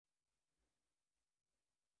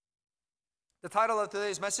The title of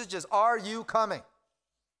today's message is, Are You Coming?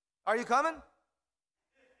 Are you coming?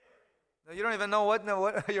 You don't even know what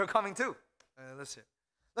you're coming to. Let's see.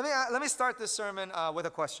 Let me start this sermon with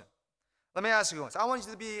a question. Let me ask you once. I want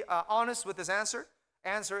you to be honest with this answer.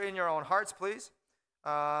 Answer in your own hearts, please.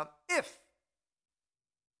 If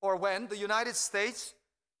or when the United States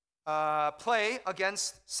play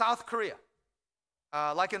against South Korea,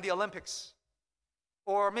 like in the Olympics,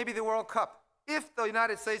 or maybe the World Cup, if the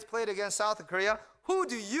United States played against South Korea, who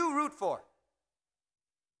do you root for?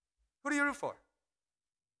 Who do you root for?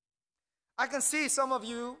 I can see some of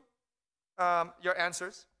you, your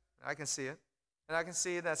answers. I can see it. And I can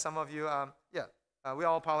see that some of you, we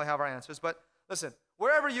all probably have our answers. But listen,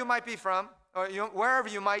 wherever you might be from, or wherever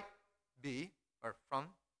you might be, or from,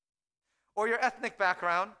 or your ethnic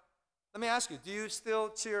background, let me ask you, do you still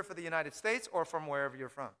cheer for the United States or from wherever you're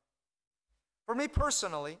from? For me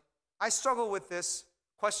personally, I struggled with this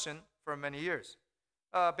question for many years.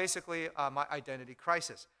 Basically, my identity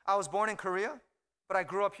crisis. I was born in Korea, but I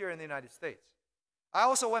grew up here in the United States. I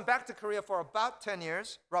also went back to Korea for about 10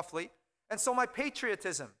 years, roughly. And so my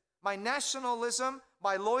patriotism, my nationalism,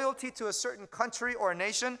 my loyalty to a certain country or a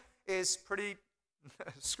nation is pretty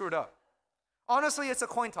screwed up. Honestly, it's a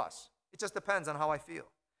coin toss. It just depends on how I feel.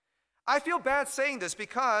 I feel bad saying this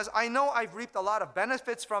because I know I've reaped a lot of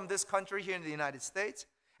benefits from this country here in the United States.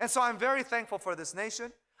 And so I'm very thankful for this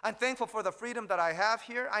nation. I'm thankful for the freedom that I have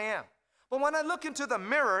here. I am. But when I look into the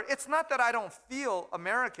mirror, it's not that I don't feel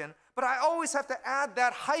American, but I always have to add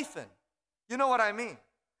that hyphen. You know what I mean?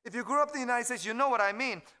 If you grew up in the United States, you know what I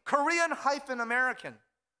mean. Korean-American.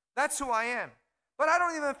 That's who I am. But I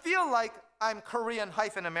don't even feel like I'm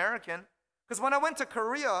Korean-American, because when I went to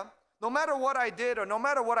Korea, no matter what I did or no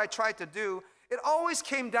matter what I tried to do, it always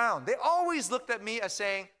came down. They always looked at me as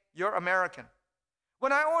saying, you're American.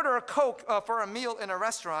 When I order a Coke for a meal in a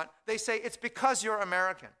restaurant, they say, it's because you're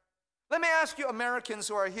American. Let me ask you Americans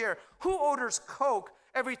who are here, who orders Coke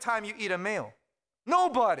every time you eat a meal?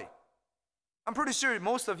 Nobody. I'm pretty sure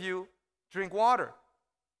most of you drink water.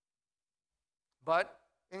 But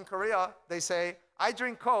in Korea, they say, I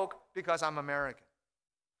drink Coke because I'm American.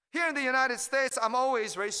 Here in the United States, I'm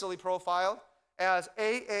always racially profiled as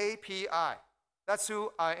AAPI. That's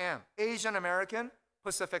who I am, Asian American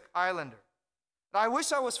Pacific Islander. I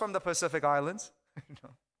wish I was from the Pacific Islands,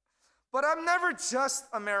 but I'm never just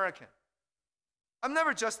American. I'm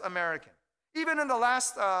never just American. Even in the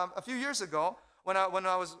last, a few years ago, when I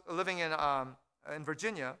was living in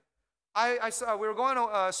Virginia, I saw, we were going to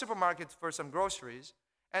a supermarket for some groceries,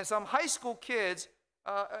 and some high school kids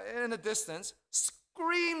in the distance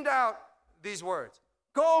screamed out these words,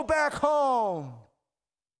 "Go back home."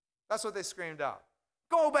 That's what they screamed out.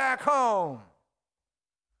 Go back home.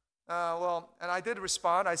 And I did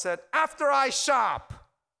respond. I said, after I shop.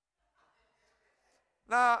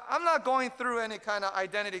 Now, I'm not going through any kind of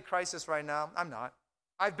identity crisis right now. I'm not.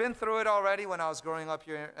 I've been through it already when I was growing up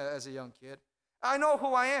here as a young kid. I know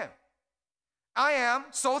who I am. I am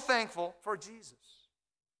so thankful for Jesus.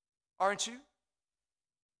 Aren't you?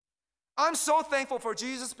 I'm so thankful for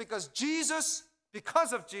Jesus because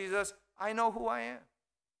of Jesus, I know who I am.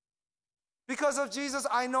 Because of Jesus,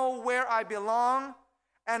 I know where I belong,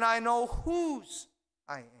 and I know whose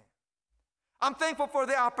I am. I'm thankful for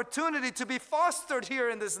the opportunity to be fostered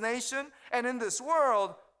here in this nation and in this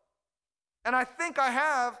world. And I think I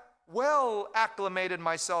have well acclimated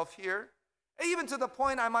myself here, even to the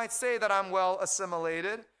point I might say that I'm well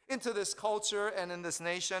assimilated into this culture and in this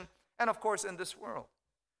nation, and of course in this world.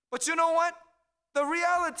 But you know what? The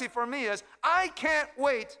reality for me is I can't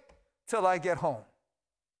wait till I get home.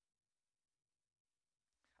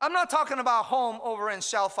 I'm not talking about home over in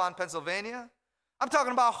Chalfont, Pennsylvania. I'm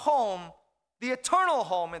talking about home, the eternal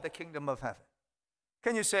home in the kingdom of heaven.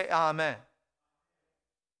 Can you say amen?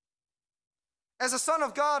 As a son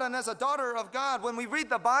of God and as a daughter of God, when we read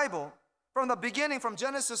the Bible from the beginning, from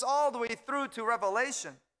Genesis all the way through to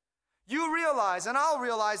Revelation, you realize, and I'll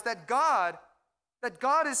realize, that God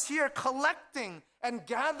is here collecting and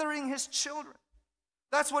gathering his children.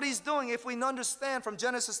 That's what he's doing if we understand from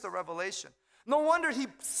Genesis to Revelation. No wonder he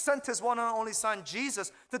sent his one and only son,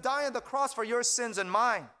 Jesus, to die on the cross for your sins and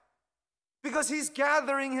mine. Because he's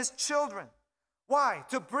gathering his children. Why?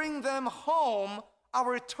 To bring them home,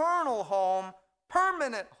 our eternal home,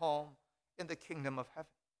 permanent home in the kingdom of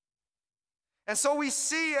heaven. And so we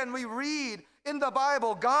see and we read in the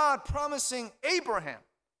Bible God promising Abraham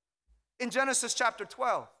in Genesis chapter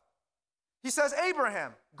 12. He says,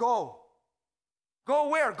 Abraham, go. Go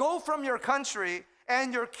where? Go from your country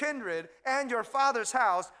and your kindred and your father's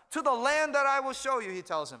house to the land that I will show you, he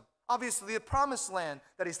tells him. Obviously, the promised land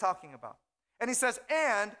that he's talking about. And he says,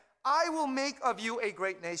 and I will make of you a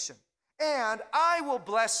great nation, and I will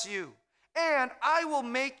bless you, and I will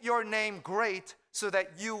make your name great so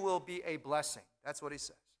that you will be a blessing. That's what he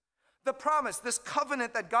says. The promise, this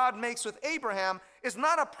covenant that God makes with Abraham, is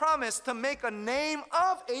not a promise to make a name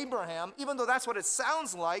of Abraham, even though that's what it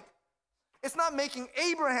sounds like. It's not making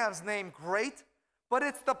Abraham's name great, but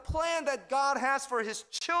it's the plan that God has for his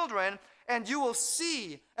children. And you will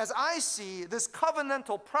see, as I see, this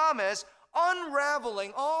covenantal promise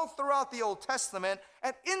unraveling all throughout the Old Testament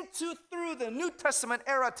and through the New Testament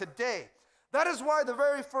era today. That is why the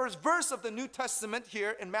very first verse of the New Testament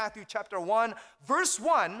here in Matthew chapter 1, verse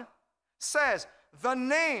 1 says, the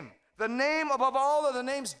name above all of the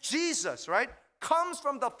names, Jesus, right, comes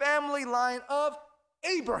from the family line of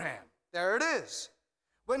Abraham. There it is.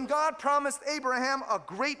 When God promised Abraham a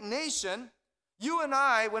great nation, you and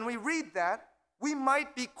I, when we read that, we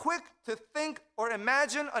might be quick to think or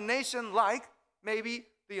imagine a nation like maybe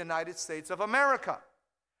the United States of America.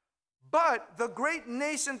 But the great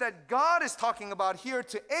nation that God is talking about here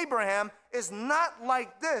to Abraham is not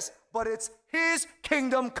like this, but it's his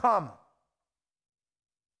kingdom come.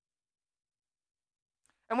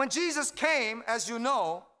 And when Jesus came, as you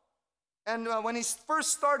know, and when he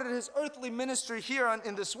first started his earthly ministry here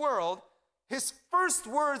in this world, his first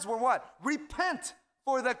words were what? Repent,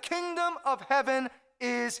 for the kingdom of heaven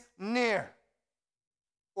is near,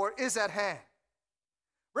 or is at hand.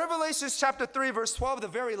 Revelation chapter 3, verse 12, the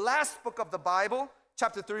very last book of the Bible,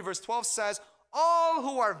 chapter 3, verse 12 says, all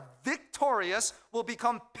who are victorious will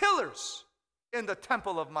become pillars in the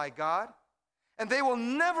temple of my God, and they will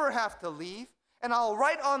never have to leave. And I'll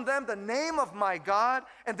write on them the name of my God,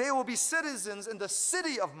 and they will be citizens in the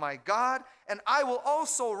city of my God, and I will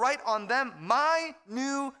also write on them my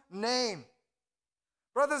new name.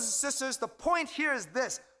 Brothers and sisters, the point here is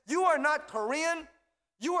this. You are not Korean.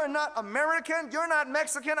 You are not American. You're not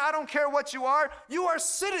Mexican. I don't care what you are. You are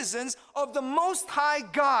citizens of the Most High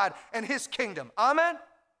God and his kingdom. Amen?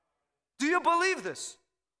 Do you believe this?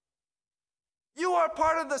 You are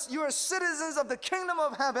part of this. You are citizens of the kingdom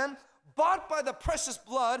of heaven, bought by the precious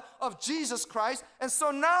blood of Jesus Christ. And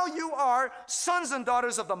so now you are sons and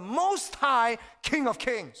daughters of the Most High King of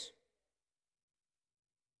Kings.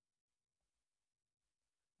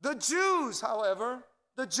 The Jews, however,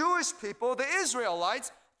 the Jewish people, the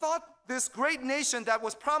Israelites, thought this great nation that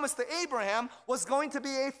was promised to Abraham was going to be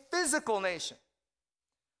a physical nation.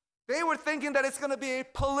 They were thinking that it's going to be a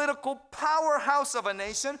political powerhouse of a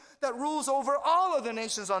nation that rules over all of the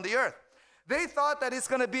nations on the earth. They thought that it's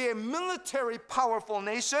going to be a military powerful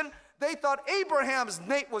nation. They thought Abraham's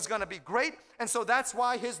name was going to be great, and so that's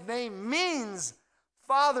why his name means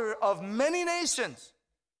father of many nations.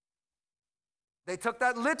 They took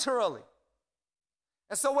that literally.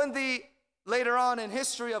 And so when later on in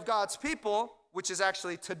history of God's people, which is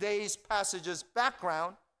actually today's passage's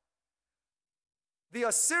background, the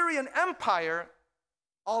Assyrian Empire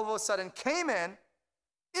all of a sudden came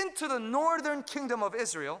into the northern kingdom of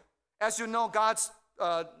Israel. As you know, God's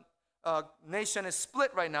nation is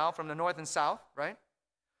split right now from the north and south, right?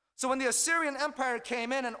 So when the Assyrian Empire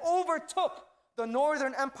came in and overtook the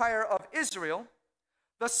northern empire of Israel,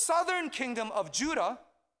 the southern kingdom of Judah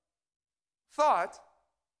thought,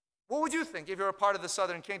 what would you think if you were a part of the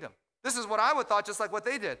southern kingdom? This is what I would thought, just like what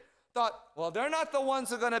they did. Thought, well, they're not the ones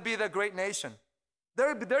who are going to be the great nation.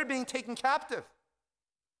 They're being taken captive,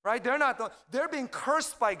 right? They're being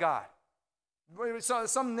cursed by God. So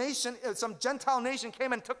some Gentile nation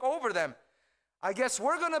came and took over them. I guess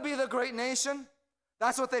we're going to be the great nation.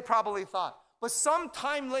 That's what they probably thought. But some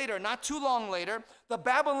time later, not too long later, the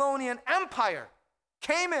Babylonian Empire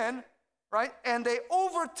came in, right? And they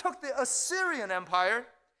overtook the Assyrian Empire.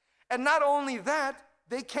 And not only that,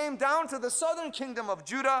 they came down to the southern kingdom of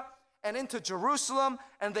Judah and into Jerusalem.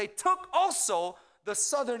 And they took also the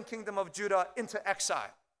southern kingdom of Judah into exile.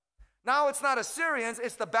 Now it's not Assyrians,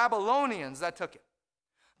 it's the Babylonians that took it.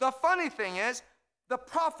 The funny thing is, the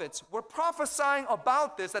prophets were prophesying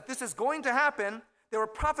about this, that this is going to happen. They were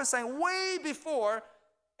prophesying way before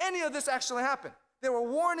any of this actually happened. They were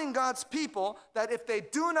warning God's people that if they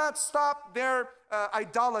do not stop their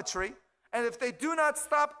idolatry, and if they do not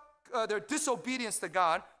stop their disobedience to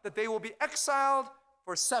God, that they will be exiled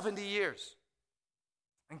for 70 years.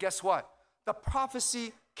 And guess what? The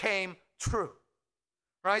prophecy came true.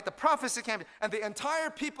 Right? The prophecy came, and the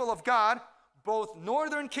entire people of God, both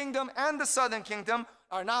northern kingdom and the southern kingdom,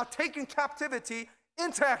 are now taken captivity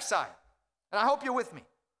into exile. And I hope you're with me.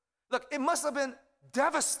 Look, it must have been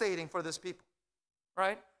devastating for this people,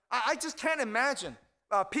 right? I just can't imagine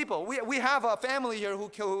people. We have a family here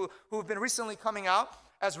who've been recently coming out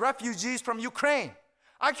as refugees from Ukraine.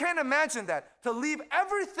 I can't imagine that, to leave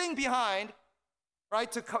everything behind,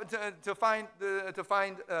 right, to find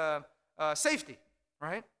safety,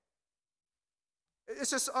 right?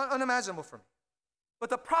 It's just unimaginable for me. But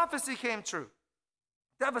the prophecy came true.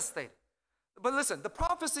 Devastated. But listen, the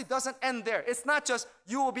prophecy doesn't end there. It's not just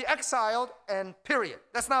you will be exiled and period.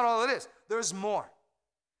 That's not all it is. There's more.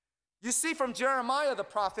 You see from Jeremiah the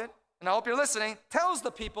prophet, and I hope you're listening, tells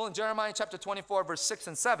the people in Jeremiah chapter 24, verse 6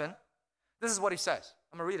 and 7, this is what he says.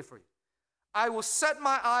 I'm going to read it for you. I will set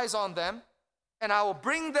my eyes on them, and I will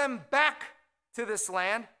bring them back to this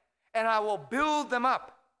land, and I will build them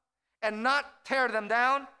up and not tear them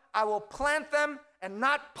down. I will plant them and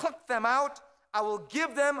not pluck them out. I will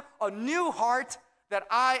give them a new heart, that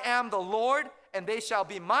I am the Lord, and they shall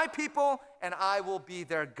be my people, and I will be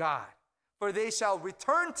their God. For they shall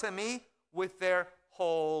return to me with their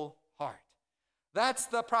whole heart. That's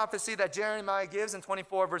the prophecy that Jeremiah gives in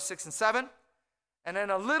 24, verse 6 and 7. And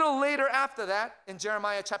then a little later after that, in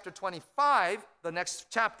Jeremiah chapter 25, the next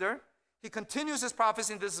chapter, he continues his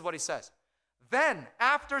prophecy, and this is what he says. Then,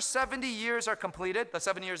 after 70 years are completed, the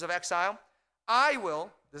 7 years of exile, I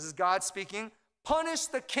will, this is God speaking, punish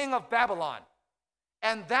the king of Babylon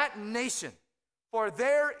and that nation for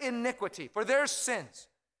their iniquity, for their sins.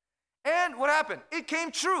 And what happened? It came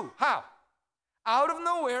true. How? Out of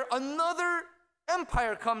nowhere, another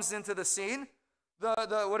empire comes into the scene.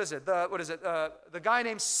 The guy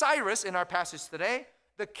named Cyrus in our passage today,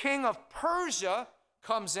 the king of Persia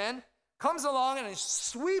comes along and he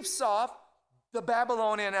sweeps off the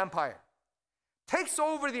Babylonian Empire. Takes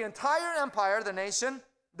over the entire empire, the nation,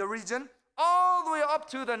 the region, all the way up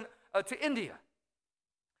to India.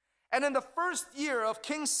 And in the first year of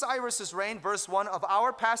King Cyrus's reign, verse 1 of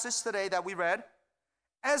our passage today that we read,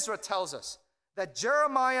 Ezra tells us that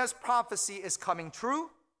Jeremiah's prophecy is coming true.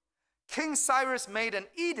 King Cyrus made an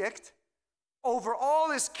edict over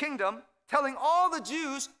all his kingdom, telling all the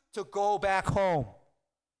Jews to go back home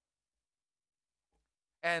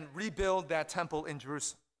and rebuild that temple in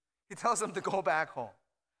Jerusalem. He tells them to go back home,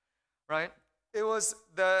 right?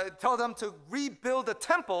 Tell them to rebuild the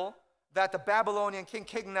temple that the Babylonian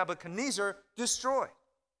king Nebuchadnezzar destroyed.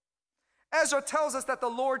 Ezra tells us that the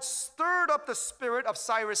Lord stirred up the spirit of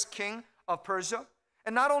Cyrus, king of Persia.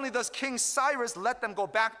 And not only does King Cyrus let them go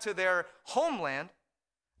back to their homeland,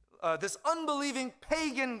 this unbelieving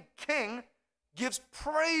pagan king gives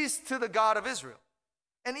praise to the God of Israel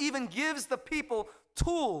and even gives the people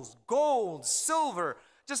tools, gold, silver,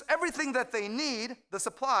 just everything that they need, the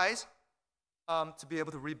supplies, to be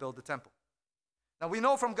able to rebuild the temple. Now we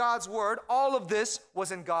know from God's word, all of this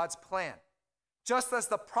was in God's plan. Just as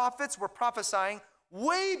the prophets were prophesying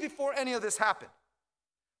way before any of this happened.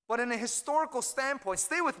 But in a historical standpoint,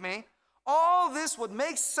 stay with me, all this would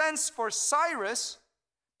make sense for Cyrus,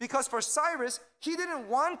 because for Cyrus, he didn't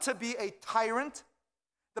want to be a tyrant.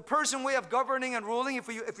 The Persian way of governing and ruling,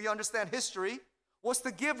 if we understand history, was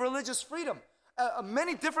to give religious freedom,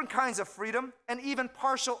 many different kinds of freedom, and even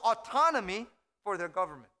partial autonomy for their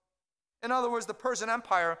government. In other words, the Persian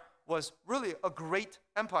Empire was really a great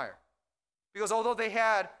empire, because although they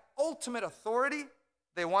had ultimate authority,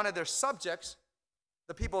 they wanted their subjects,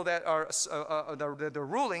 the people that they're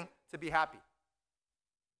ruling, to be happy.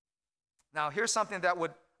 Now, here's something that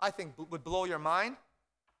I think would blow your mind,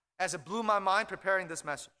 as it blew my mind preparing this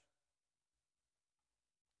message.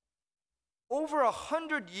 Over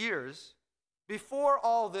 100 years before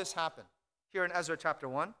all this happened, here in Ezra chapter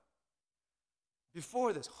 1,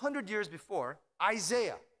 before this, 100 years before,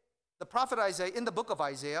 Isaiah, the prophet Isaiah, in the book of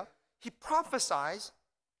Isaiah, he prophesies,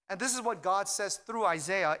 and this is what God says through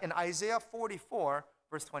Isaiah in Isaiah 44,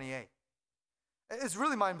 verse 28. It's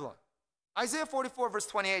really mind-blowing. Isaiah 44, verse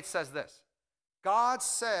 28 says this. God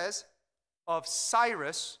says of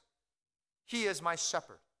Cyrus, he is my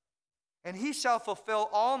shepherd, and he shall fulfill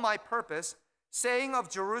all my purpose, saying of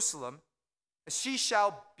Jerusalem, she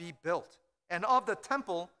shall be built, and of the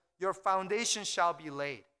temple your foundation shall be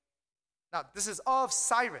laid. Now, this is of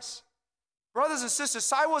Cyrus. Brothers and sisters,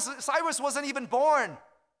 Cyrus wasn't even born.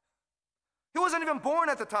 He wasn't even born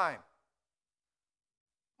at the time.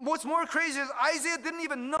 What's more crazy is Isaiah didn't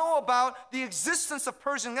even know about the existence of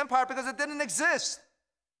Persian Empire because it didn't exist.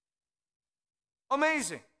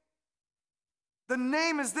 Amazing. The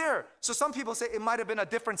name is there. So some people say it might have been a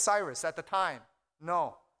different Cyrus at the time.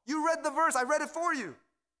 No. You read the verse. I read it for you.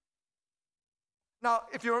 Now,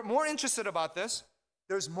 if you're more interested about this,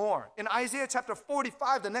 there's more. In Isaiah chapter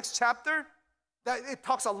 45, the next chapter, it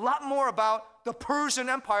talks a lot more about the Persian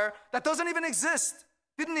Empire that doesn't even exist.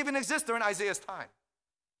 Didn't even exist during Isaiah's time.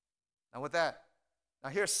 Now with that, now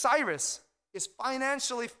here Cyrus is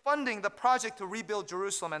financially funding the project to rebuild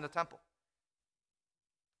Jerusalem and the temple.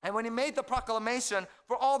 And when he made the proclamation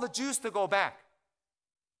for all the Jews to go back,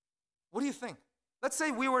 what do you think? Let's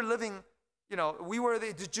say we were living, we were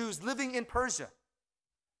the Jews living in Persia.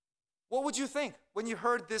 What would you think when you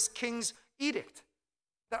heard this king's edict?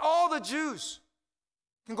 That all the Jews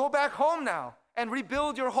can go back home now and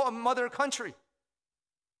rebuild your home, mother country.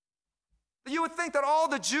 You would think that all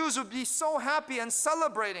the Jews would be so happy and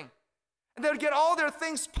celebrating. And they would get all their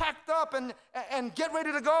things packed up and get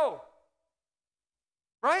ready to go.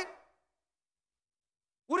 Right?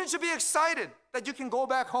 Wouldn't you be excited that you can go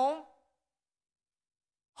back home?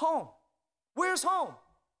 Home. Where's home?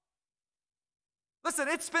 Listen,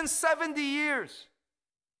 it's been 70 years.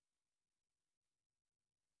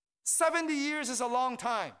 70 years is a long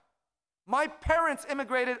time. My parents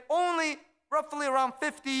immigrated only roughly around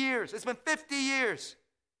 50 years. It's been 50 years.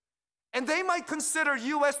 And they might consider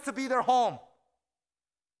U.S. to be their home.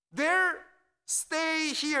 Their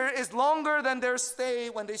stay here is longer than their stay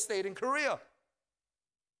when they stayed in Korea.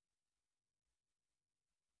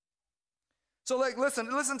 So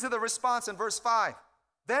listen to the response in verse 5.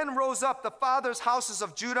 Then rose up the fathers' houses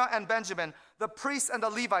of Judah and Benjamin, the priests and the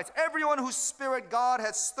Levites, everyone whose spirit God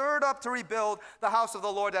had stirred up to rebuild the house of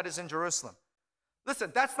the Lord that is in Jerusalem.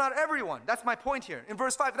 Listen, that's not everyone. That's my point here. In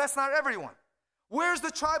verse 5, that's not everyone. Where's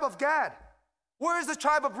the tribe of Gad? Where's the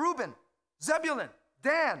tribe of Reuben, Zebulun,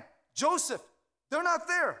 Dan, Joseph? They're not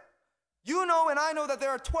there. You know and I know that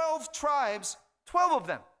there are 12 tribes, 12 of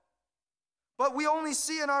them. But we only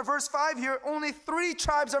see in our verse 5 here, only 3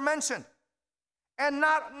 tribes are mentioned. And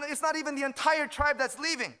it's not even the entire tribe that's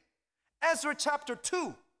leaving. Ezra chapter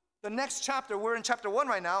 2, the next chapter, we're in chapter 1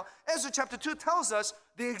 right now. Ezra chapter 2 tells us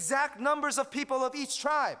the exact numbers of people of each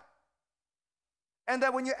tribe. And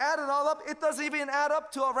that when you add it all up, it doesn't even add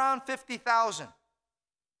up to around 50,000.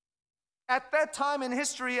 At that time in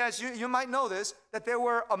history, as you might know this, that there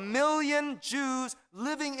were 1 million Jews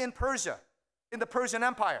living in Persia, in the Persian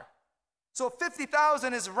Empire. So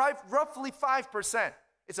 50,000 is roughly 5%.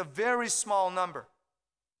 It's a very small number.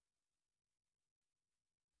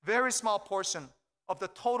 Very small portion of the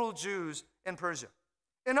total Jews in Persia.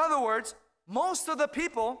 In other words, most of the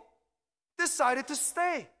people decided to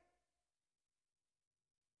stay.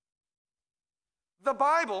 The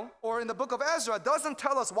Bible, or in the book of Ezra, doesn't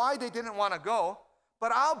tell us why they didn't want to go,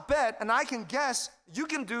 but I'll bet, and I can guess, you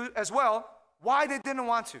can do as well, why they didn't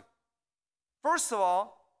want to. First of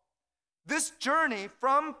all, this journey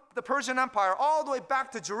from the Persian Empire all the way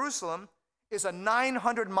back to Jerusalem is a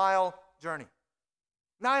 900-mile journey.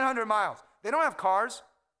 900 miles. They don't have cars.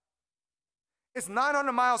 It's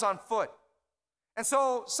 900 miles on foot. And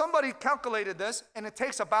so somebody calculated this, and it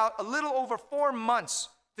takes about a little over 4 months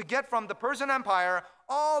to get from the Persian Empire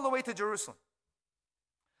all the way to Jerusalem.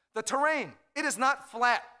 The terrain, it is not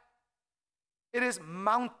flat. It is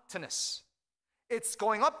mountainous. It's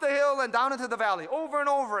going up the hill and down into the valley over and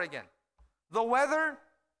over again. The weather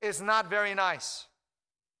is not very nice.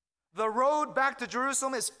 The road back to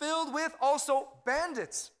Jerusalem is filled with also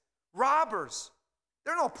bandits, robbers.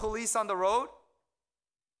 There are no police on the road.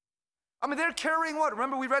 I mean, they're carrying what?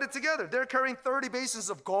 Remember, we read it together. They're carrying 30 basins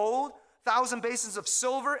of gold, 1,000 basins of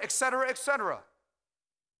silver, etc., etc.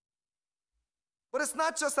 But it's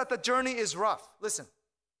not just that the journey is rough. Listen,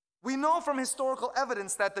 we know from historical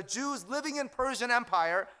evidence that the Jews living in Persian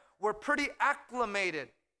Empire were pretty acclimated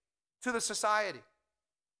to the society.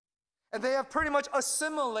 And they have pretty much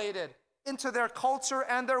assimilated into their culture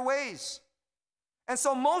and their ways. And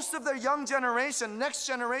so most of their young generation, next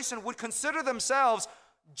generation, would consider themselves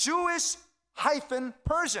Jewish-Persian.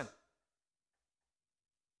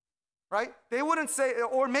 Right? They wouldn't say,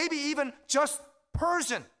 or maybe even just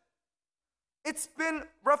Persian. It's been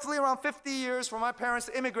roughly around 50 years for my parents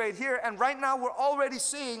to immigrate here, and right now we're already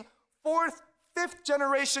seeing 4th, 5th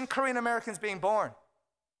generation Korean Americans being born.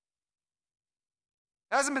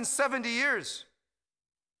 It hasn't been 70 years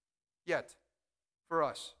yet for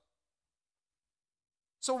us.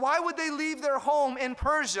 So why would they leave their home in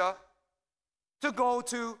Persia to go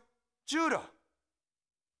to Judah?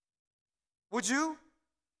 Would you?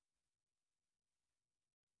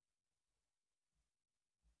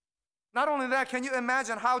 Not only that, can you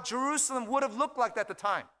imagine how Jerusalem would have looked like at the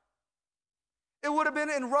time? It would have been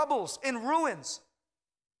in rubbles, in ruins.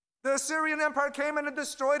 The Assyrian Empire came in and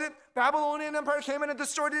destroyed it. Babylonian Empire came in and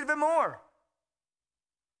destroyed it even more.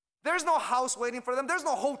 There's no house waiting for them. There's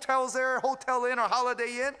no hotels there, Hotel Inn or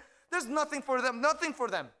Holiday Inn. There's nothing for them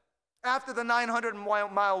after the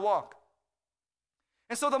 900-mile walk.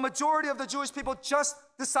 And so the majority of the Jewish people just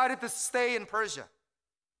decided to stay in Persia.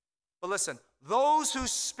 But listen, those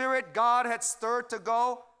whose spirit God had stirred to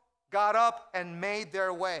go got up and made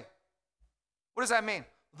their way. What does that mean?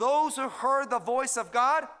 those who heard the voice of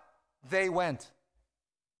God, they went.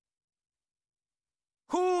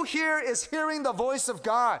 Who here is hearing the voice of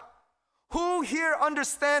God? Who here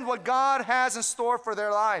understand what God has in store for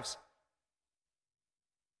their lives?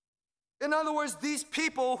 In other words, these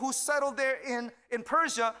people who settled there in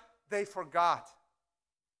Persia, they forgot.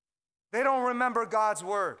 They don't remember God's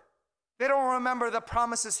word. They don't remember the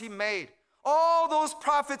promises he made. All those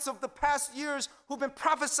prophets of the past years who've been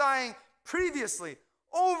prophesying previously,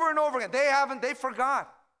 over and over again, they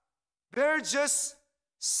forgot. They're just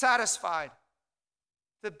satisfied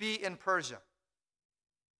to be in Persia.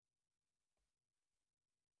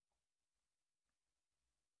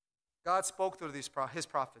 God spoke through his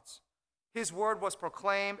prophets. His word was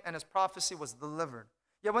proclaimed and his prophecy was delivered.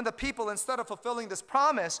 Yet when the people, instead of fulfilling this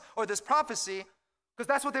promise or this prophecy, because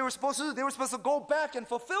that's what they were supposed to do, they were supposed to go back and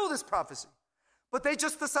fulfill this prophecy. But they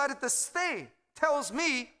just decided to stay. Tells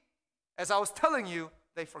me, as I was telling you,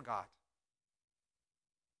 they forgot.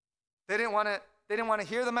 They didn't want to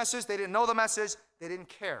hear the message. They didn't know the message. They didn't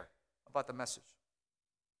care about the message.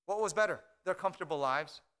 What was better? Their comfortable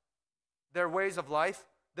lives, their ways of life,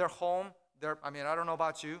 their home, I don't know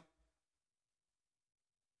about you,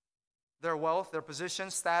 their wealth, their position,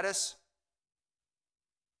 status.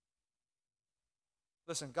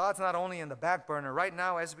 Listen, God's not only in the back burner. Right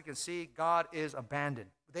now, as we can see, God is abandoned.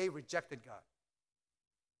 They rejected God.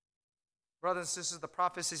 Brothers and sisters, the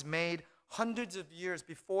prophecies made hundreds of years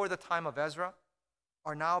before the time of Ezra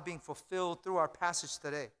are now being fulfilled through our passage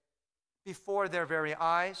today. Before their very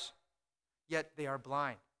eyes, yet they are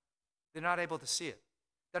blind. They're not able to see it.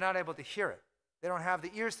 They're not able to hear it. They don't have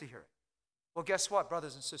the ears to hear it. Well, guess what,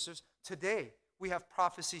 brothers and sisters? Today, we have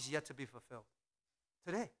prophecies yet to be fulfilled.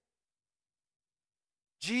 Today.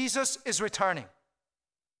 Jesus is returning.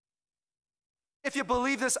 If you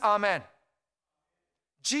believe this, amen.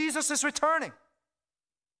 Jesus is returning.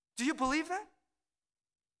 Do you believe that?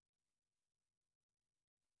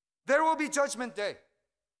 There will be judgment day.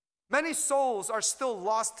 Many souls are still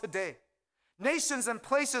lost today. Nations and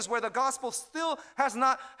places where the gospel still has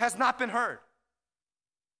not been heard.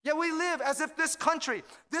 Yet we live as if this country,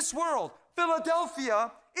 this world,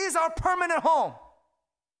 Philadelphia, is our permanent home.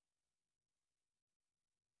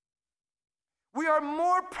 We are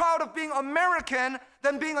more proud of being American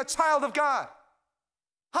than being a child of God.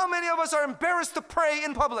 How many of us are embarrassed to pray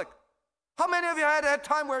in public? How many of you had a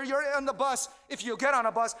time where you're on the bus, if you get on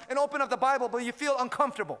a bus, and open up the Bible, but you feel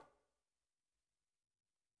uncomfortable?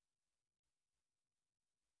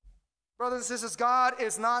 Brothers and sisters, God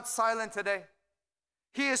is not silent today.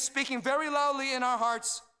 He is speaking very loudly in our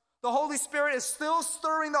hearts. The Holy Spirit is still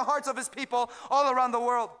stirring the hearts of his people all around the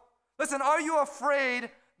world. Listen, are you afraid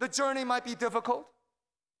the journey might be difficult?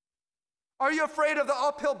 Are you afraid of the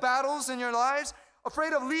uphill battles in your lives?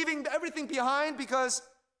 Afraid of leaving everything behind because,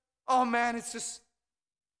 oh man, it's just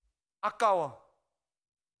아까워.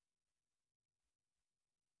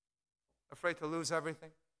 Afraid to lose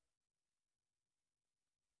everything?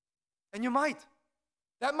 And you might.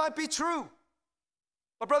 That might be true.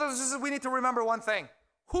 But brothers and sisters, we need to remember one thing.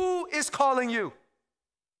 Who is calling you?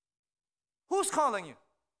 Who's calling you?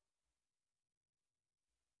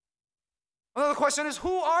 Another question is,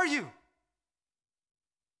 who are you?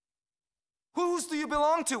 Whose do you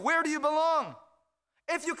belong to? Where do you belong?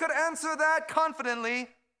 If you could answer that confidently,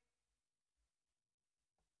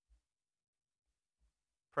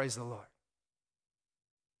 praise the Lord.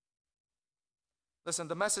 Listen,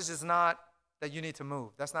 the message is not that you need to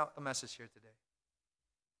move. That's not the message here today.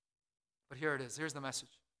 But here it is. Here's the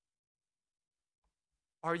message.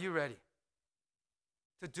 Are you ready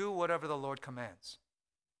to do whatever the Lord commands?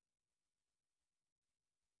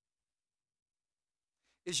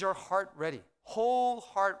 Is your heart ready, whole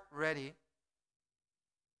heart ready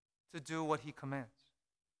to do what he commands?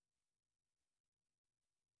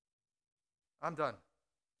 I'm done.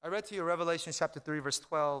 I read to you Revelation chapter 3, verse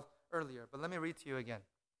 12 earlier, but let me read to you again.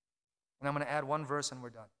 And I'm going to add one verse and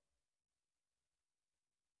we're done.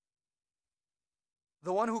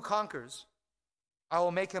 The one who conquers, I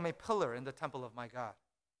will make him a pillar in the temple of my God.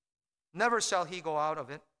 Never shall he go out of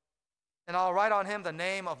it. And I'll write on him the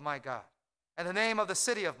name of my God, and the name of the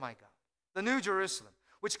city of my God, the new Jerusalem,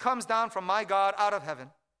 which comes down from my God out of heaven,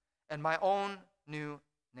 and my own new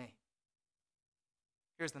name.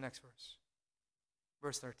 Here's the next verse.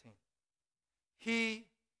 Verse 13. He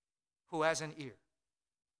who has an ear,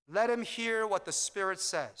 let him hear what the Spirit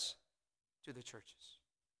says to the churches.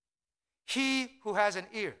 He who has an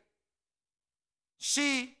ear,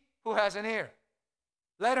 she who has an ear,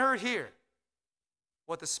 let her hear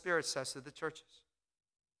what the Spirit says to the churches.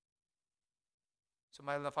 So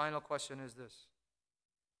my final question is this.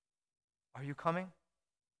 Are you coming?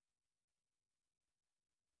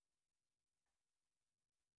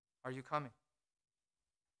 Are you coming?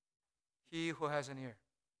 He who has an ear,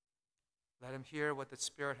 let him hear what the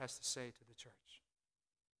Spirit has to say to the church.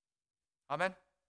 Amen.